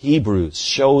sermon, Hebrews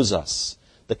shows us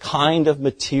the kind of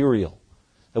material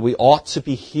that we ought to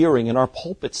be hearing in our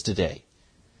pulpits today.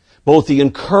 Both the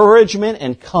encouragement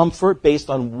and comfort based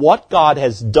on what God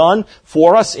has done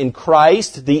for us in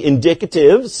Christ, the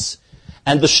indicatives,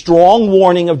 and the strong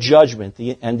warning of judgment,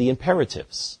 and the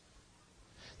imperatives.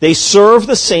 They serve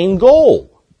the same goal.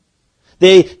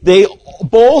 They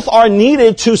both are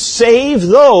needed to save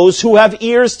those who have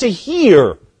ears to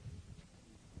hear.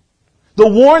 The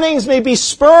warnings may be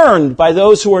spurned by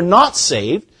those who are not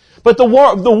saved, but the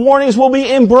warnings will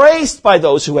be embraced by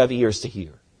those who have ears to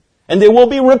hear. And there will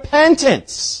be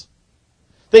repentance.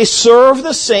 They serve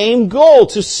the same goal,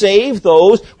 to save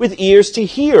those with ears to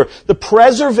hear. The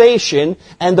preservation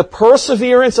and the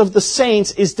perseverance of the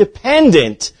saints is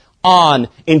dependent on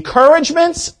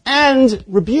encouragements and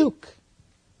rebuke.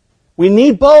 We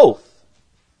need both.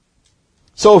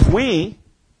 So if we,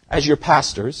 as your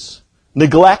pastors,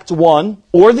 neglect one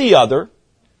or the other,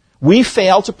 we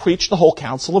fail to preach the whole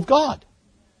counsel of God.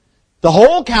 The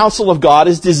whole counsel of God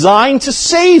is designed to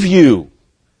save you,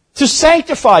 to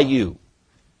sanctify you.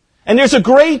 And there's a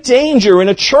great danger in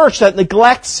a church that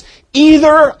neglects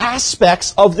either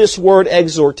aspects of this word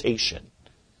exhortation.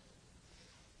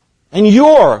 And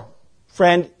you're,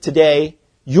 friend, today,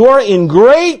 you're in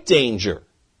great danger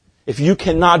if you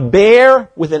cannot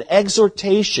bear with an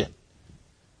exhortation,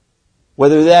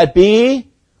 whether that be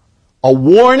a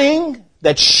warning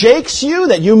that shakes you,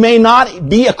 that you may not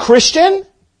be a Christian,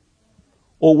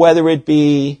 or whether it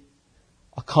be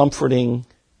a comforting,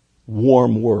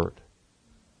 warm word.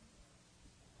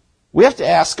 We have to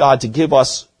ask God to give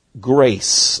us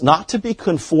grace, not to be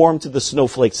conformed to the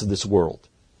snowflakes of this world.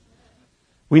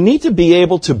 We need to be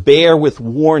able to bear with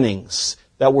warnings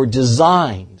that were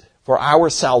designed for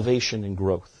our salvation and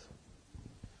growth.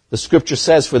 The Scripture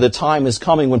says, "For the time is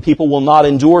coming when people will not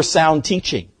endure sound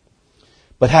teaching,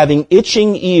 but having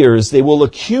itching ears, they will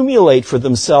accumulate for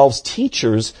themselves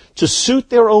teachers to suit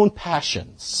their own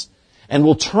passions, and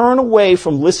will turn away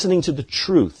from listening to the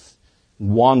truth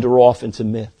and wander off into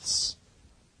myths."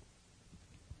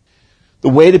 The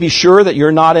way to be sure that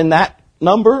you're not in that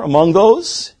number, among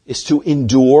those, is to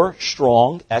endure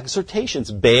strong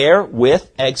exhortations. Bear with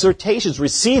exhortations.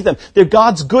 Receive them. They're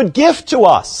God's good gift to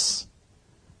us.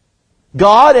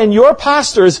 God and your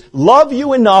pastors love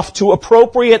you enough to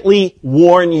appropriately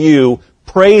warn you.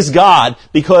 Praise God,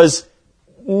 because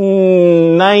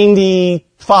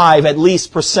 95 at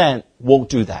least % won't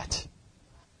do that.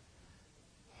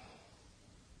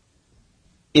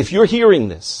 If you're hearing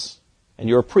this, and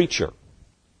you're a preacher,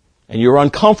 and you're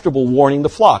uncomfortable warning the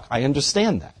flock, I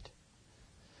understand that.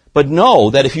 But know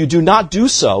that if you do not do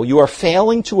so, you are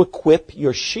failing to equip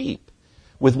your sheep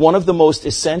with one of the most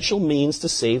essential means to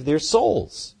save their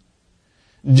souls.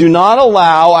 Do not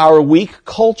allow our weak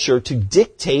culture to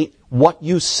dictate what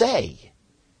you say,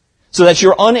 so that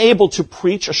you're unable to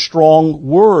preach a strong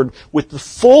word with the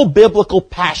full biblical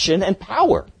passion and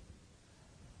power.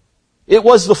 It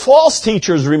was the false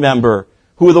teachers, remember,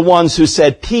 who were the ones who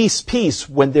said, "Peace, peace,"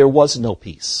 when there was no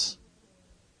peace.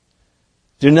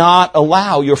 Do not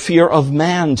allow your fear of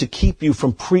man to keep you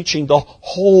from preaching the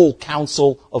whole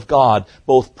counsel of God,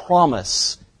 both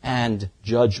promise and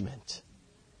judgment.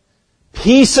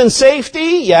 Peace and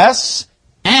safety, yes,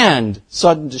 and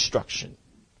sudden destruction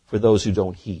for those who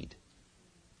don't heed.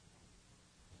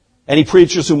 Any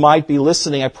preachers who might be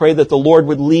listening, I pray that the Lord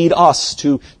would lead us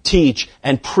to teach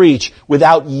and preach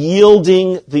without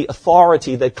yielding the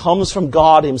authority that comes from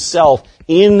God Himself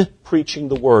in preaching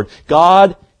the Word.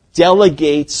 God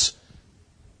delegates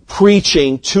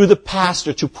preaching to the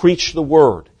pastor to preach the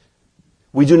Word.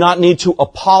 We do not need to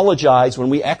apologize when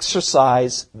we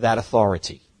exercise that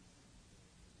authority.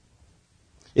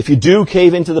 If you do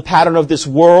cave into the pattern of this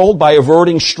world by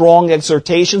averting strong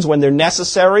exhortations when they're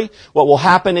necessary, what will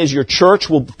happen is your church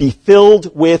will be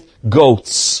filled with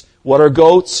goats. What are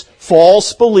goats?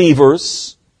 False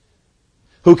believers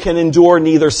who can endure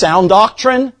neither sound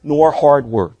doctrine nor hard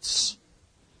words.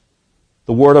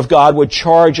 The Word of God would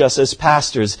charge us as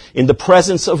pastors in the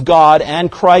presence of God and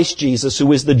Christ Jesus,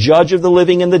 who is the judge of the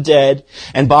living and the dead,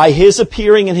 and by His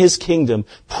appearing in His kingdom,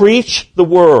 preach the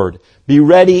Word. Be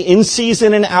ready in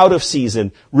season and out of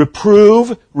season.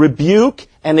 Reprove, rebuke,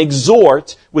 and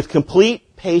exhort with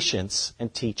complete patience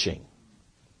and teaching.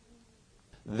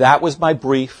 That was my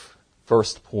brief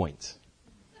first point.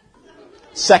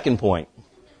 Second point.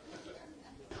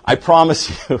 I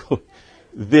promise you,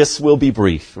 this will be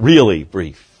brief, really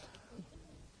brief.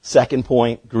 Second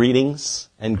point, greetings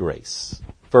and grace.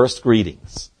 First,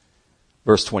 greetings.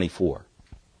 Verse 24.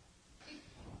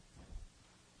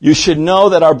 You should know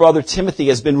that our brother Timothy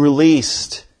has been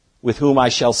released, with whom I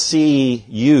shall see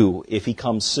you if he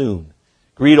comes soon.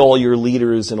 Greet all your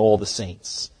leaders and all the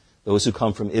saints. Those who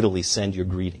come from Italy send you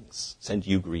greetings.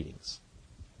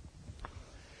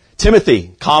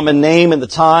 Timothy, common name in the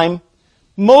time.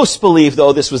 Most believe,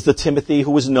 though, this was the Timothy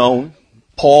who was known,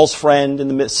 Paul's friend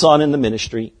and the son in the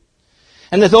ministry,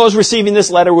 and that those receiving this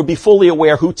letter would be fully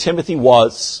aware who Timothy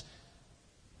was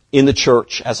in the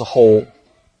church as a whole,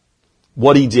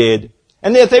 what he did,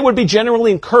 and that they would be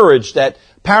generally encouraged that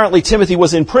apparently Timothy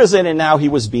was in prison and now he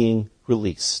was being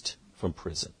released from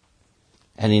prison.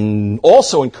 And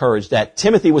also encouraged that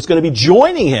Timothy was going to be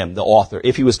joining him, the author,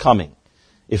 if he was coming.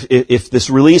 If this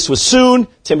release was soon,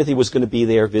 Timothy was going to be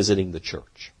there visiting the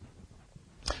church.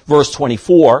 Verse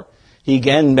 24, he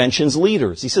again mentions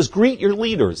leaders. He says, greet your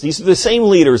leaders. These are the same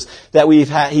leaders that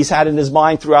he's had in his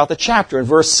mind throughout the chapter. In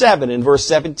verse 7, in verse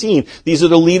 17, these are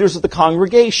the leaders of the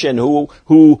congregation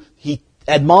who he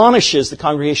admonishes the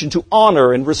congregation to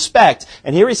honor and respect.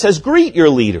 And here he says, greet your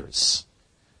leaders,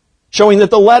 showing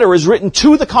that the letter is written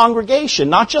to the congregation,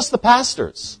 not just the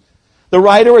pastors. The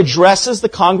writer addresses the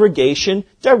congregation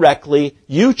directly.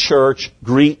 You, church,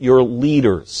 greet your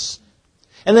leaders.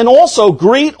 And then also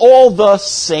greet all the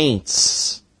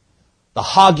saints, the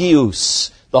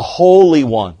hagios, the holy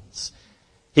ones.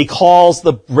 He calls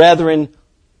the brethren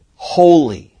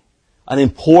holy. An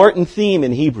important theme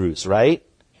in Hebrews, right?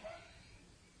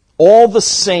 All the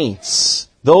saints,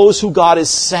 those who God is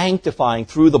sanctifying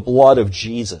through the blood of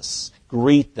Jesus,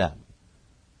 greet them.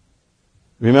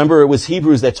 Remember, it was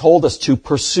Hebrews that told us to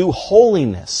pursue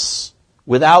holiness,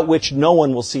 without which no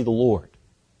one will see the Lord.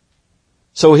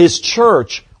 So His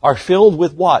church are filled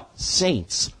with what?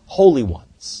 Saints, holy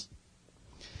ones.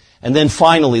 And then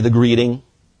finally, the greeting.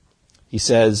 He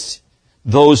says,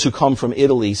 those who come from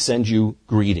Italy send you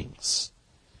greetings.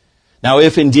 Now,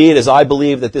 if indeed, as I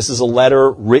believe that this is a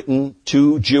letter written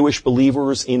to Jewish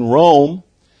believers in Rome,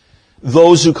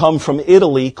 those who come from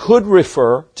Italy could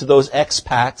refer to those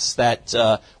expats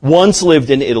that once lived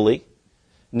in Italy,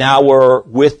 now were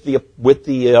with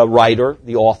the writer,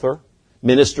 the author,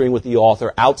 ministering with the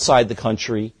author outside the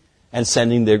country and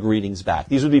sending their greetings back.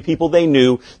 These would be people they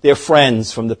knew, their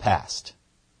friends from the past.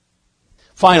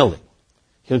 Finally,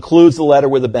 he concludes the letter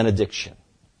with a benediction.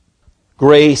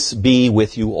 Grace be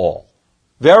with you all.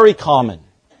 Very common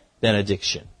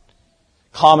benediction.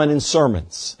 Common in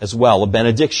sermons as well, a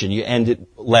benediction. You end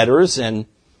letters and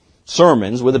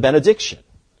sermons with a benediction.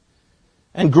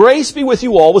 And grace be with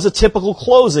you all was a typical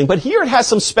closing, but here it has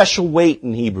some special weight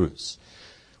in Hebrews.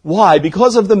 Why?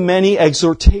 Because of the many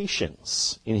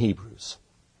exhortations in Hebrews.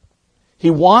 He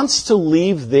wants to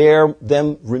leave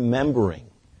them remembering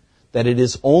that it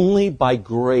is only by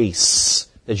grace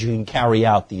that you can carry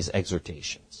out these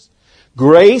exhortations.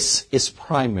 Grace is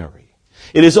primary.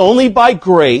 It is only by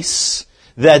grace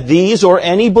that these or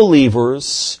any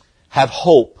believers have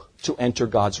hope to enter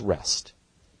God's rest.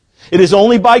 It is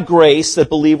only by grace that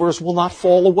believers will not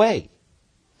fall away.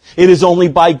 It is only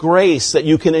by grace that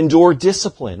you can endure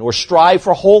discipline or strive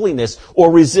for holiness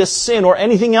or resist sin or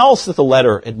anything else that the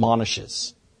letter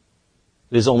admonishes.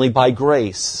 It is only by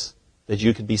grace that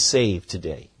you can be saved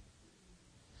today.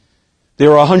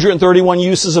 There are 131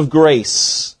 uses of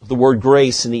grace, of the word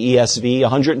grace in the ESV,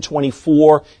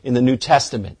 124 in the New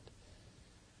Testament.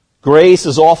 Grace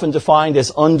is often defined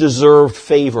as undeserved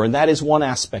favor, and that is one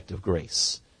aspect of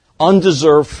grace.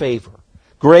 Undeserved favor.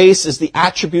 Grace is the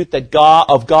attribute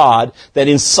of God that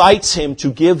incites Him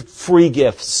to give free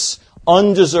gifts,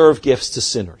 undeserved gifts to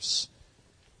sinners.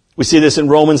 We see this in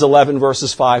Romans 11,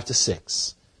 verses 5 to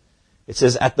 6. It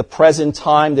says, "At the present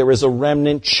time there is a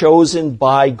remnant chosen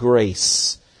by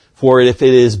grace. For if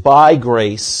it is by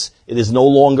grace, it is no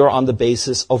longer on the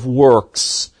basis of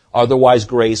works. Otherwise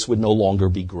grace would no longer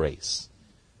be grace."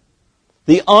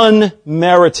 The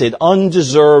unmerited,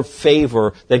 undeserved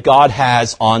favor that God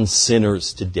has on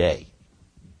sinners today.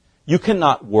 You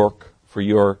cannot work for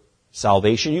your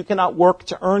salvation. You cannot work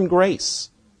to earn grace.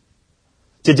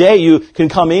 Today you can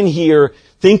come in here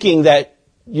thinking that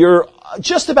you're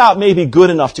just about maybe good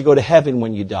enough to go to heaven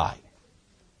when you die.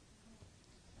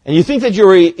 And you think that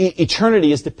your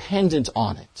eternity is dependent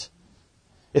on it.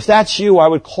 If that's you, I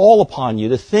would call upon you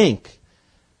to think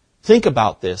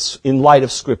about this in light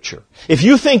of Scripture. If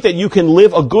you think that you can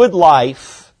live a good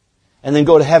life and then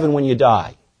go to heaven when you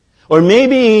die, or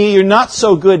maybe you're not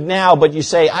so good now, but you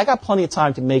say, I got plenty of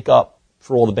time to make up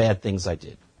for all the bad things I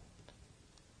did,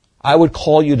 I would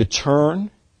call you to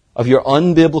turn of your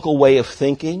unbiblical way of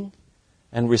thinking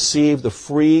and receive the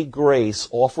free grace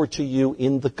offered to you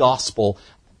in the gospel,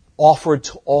 offered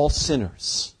to all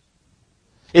sinners.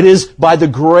 It is by the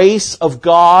grace of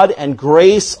God and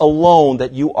grace alone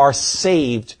that you are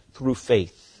saved through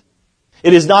faith.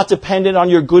 It is not dependent on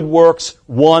your good works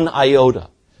one iota.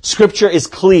 Scripture is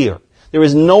clear. There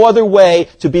is no other way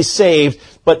to be saved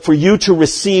but for you to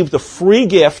receive the free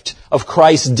gift of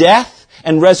Christ's death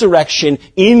and resurrection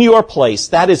in your place.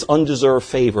 That is undeserved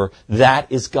favor. That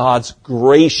is God's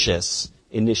gracious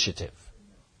initiative.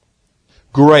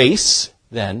 Grace,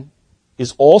 then,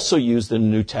 is also used in the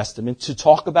New Testament to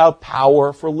talk about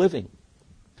power for living.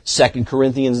 2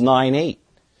 Corinthians 9:8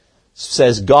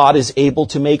 says, "God is able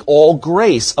to make all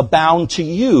grace abound to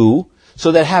you,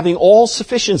 so that having all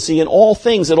sufficiency in all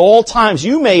things at all times,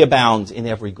 you may abound in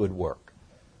every good work."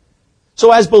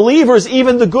 So as believers,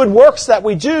 even the good works that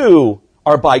we do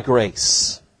are by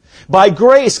grace. By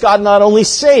grace, God not only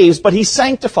saves, but He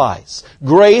sanctifies.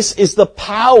 Grace is the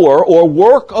power or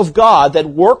work of God that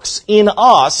works in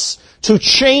us to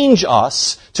change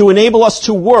us, to enable us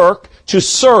to work, to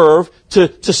serve,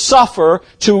 to suffer,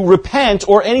 to repent,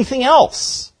 or anything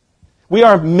else. We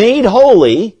are made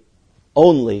holy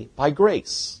only by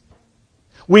grace.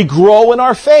 We grow in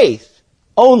our faith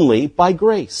only by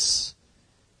grace.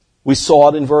 We saw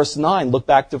it in verse 9. Look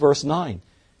back to verse 9.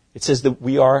 It says that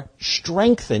we are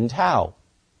strengthened how?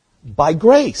 By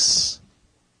grace.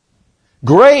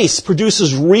 Grace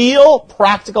produces real,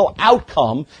 practical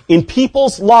outcome in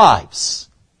people's lives.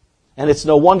 And it's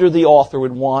no wonder the author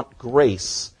would want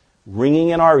grace ringing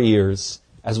in our ears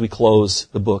as we close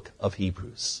the book of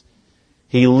Hebrews.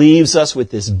 He leaves us with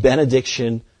this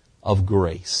benediction of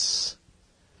grace.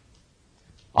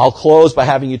 I'll close by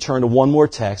having you turn to one more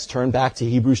text. Turn back to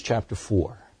Hebrews chapter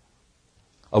 4.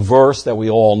 A verse that we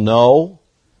all know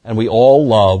and we all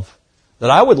love,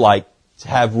 that I would like to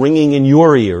have ringing in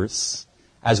your ears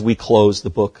as we close the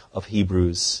book of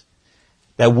Hebrews,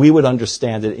 that we would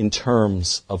understand it in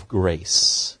terms of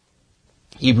grace.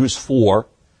 Hebrews 4,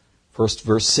 first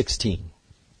verse 16.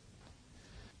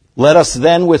 "Let us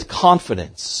then with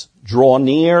confidence draw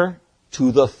near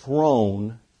to the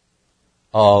throne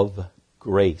of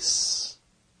grace."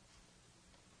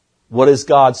 What is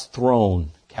God's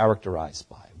throne characterized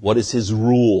by? What is His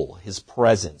rule, His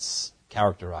presence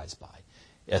characterized by?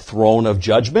 A throne of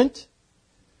judgment?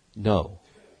 No.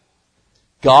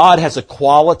 God has a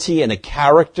quality and a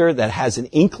character that has an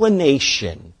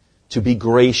inclination to be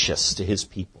gracious to His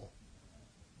people.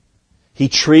 He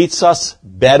treats us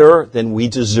better than we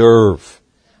deserve.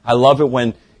 I love it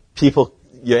when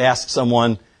you ask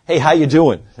someone, "Hey, how you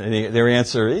doing?" And their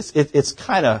answer is, it's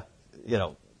kind of,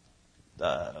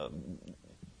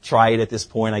 try it at this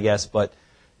point, I guess, but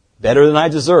better than I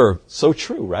deserve. So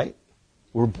true, right?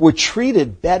 We're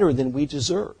treated better than we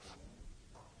deserve.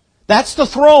 That's the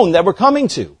throne that we're coming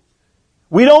to.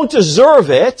 We don't deserve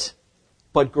it,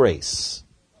 but grace.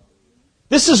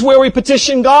 This is where we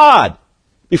petition God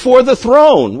before the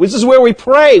throne. This is where we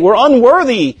pray. We're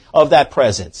unworthy of that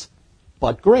presence,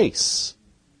 but grace.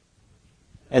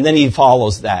 And then he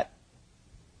follows that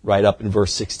right up in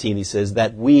verse 16. He says,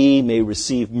 "That we may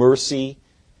receive mercy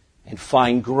and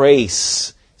find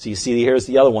grace." So you see, here's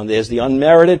the other one. There's the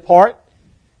unmerited part.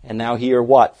 And now here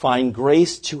what? Find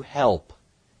grace to help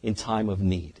in time of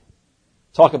need.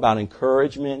 Talk about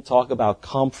encouragement. Talk about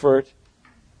comfort.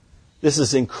 This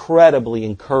is incredibly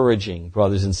encouraging,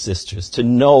 brothers and sisters, to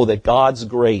know that God's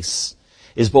grace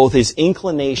is both His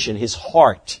inclination, His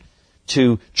heart,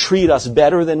 to treat us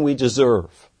better than we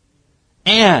deserve,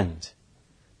 and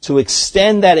to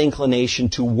extend that inclination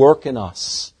to work in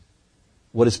us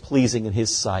what is pleasing in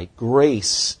His sight.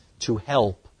 Grace to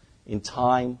help in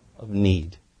time of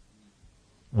need.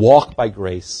 Walk by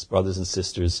grace, brothers and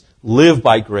sisters. Live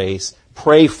by grace.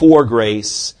 Pray for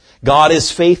grace. God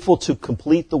is faithful to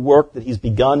complete the work that He's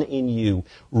begun in you.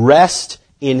 Rest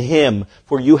in Him,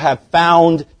 for you have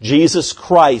found Jesus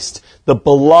Christ, the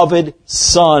beloved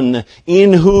Son,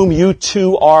 in whom you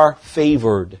too are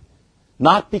favored.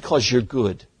 Not because you're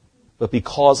good, but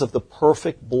because of the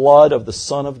perfect blood of the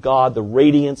Son of God, the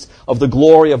radiance of the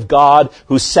glory of God,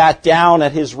 who sat down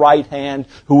at His right hand,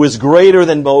 who is greater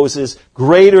than Moses,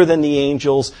 greater than the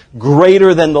angels,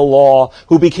 greater than the law,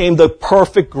 who became the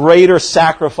perfect greater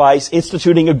sacrifice,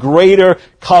 instituting a greater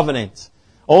covenant.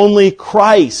 Only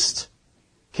Christ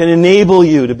can enable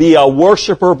you to be a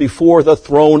worshiper before the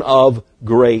throne of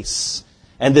grace.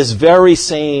 And this very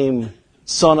same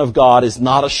Son of God is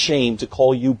not ashamed to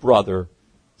call you brother,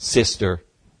 sister,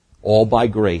 all by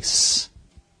grace.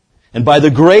 And by the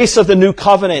grace of the new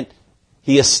covenant,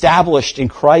 He established in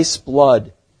Christ's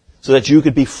blood so that you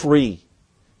could be free,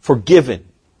 forgiven,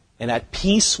 and at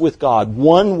peace with God,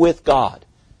 one with God,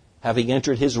 having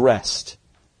entered His rest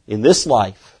in this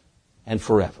life and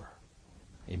forever.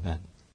 Amen.